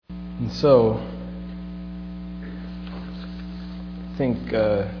so, I think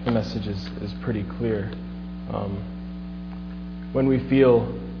the message is pretty clear. When we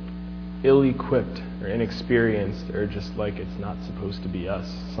feel ill-equipped or inexperienced or just like it's not supposed to be us,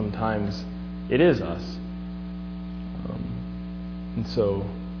 sometimes it is us. And so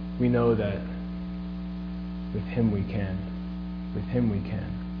we know that with Him we can. With Him we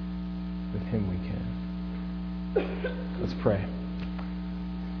can. With Him we can. Let's pray.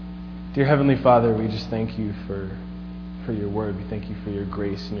 Dear Heavenly Father, we just thank you for your word. We thank you for your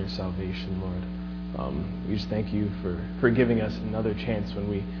grace and your salvation, Lord. We just thank you for giving us another chance when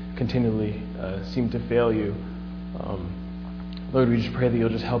we continually seem to fail you. Lord, we just pray that you'll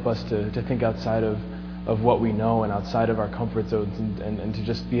just help us to think outside of what we know and outside of our comfort zones and to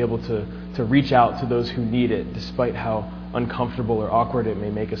just be able to reach out to those who need it, despite how uncomfortable or awkward it may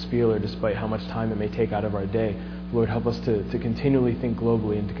make us feel, or despite how much time it may take out of our day. Lord, help us to continually think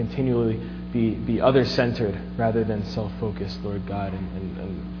globally and to continually be other-centered rather than self-focused, Lord God.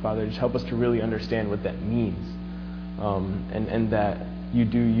 And Father, just help us to really understand what that means, and that you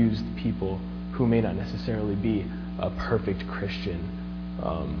do use people who may not necessarily be a perfect Christian,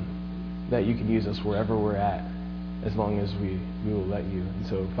 that you can use us wherever we're at, as long as we will let you. And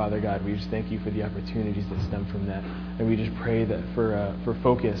so, Father God, we just thank you for the opportunities that stem from that. And we just pray that for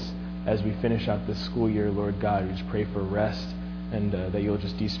focus as we finish out this school year, Lord God. We just pray for rest, and that you'll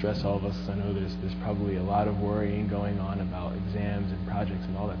just de-stress all of us. I know there's probably a lot of worrying going on about exams and projects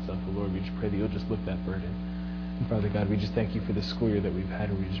and all that stuff. But Lord, we just pray that you'll just lift that burden. And Father God, we just thank you for the school year that we've had,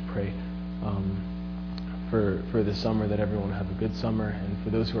 and we just pray for the summer, that everyone will have a good summer, and for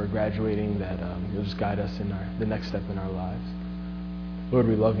those who are graduating, that you'll just guide us in the next step in our lives. Lord,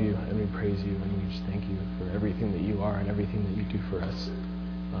 we love you and we praise you, and we just thank you for everything that you are and everything that you do for us.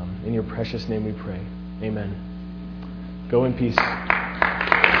 In your precious name we pray. Amen. Go in peace.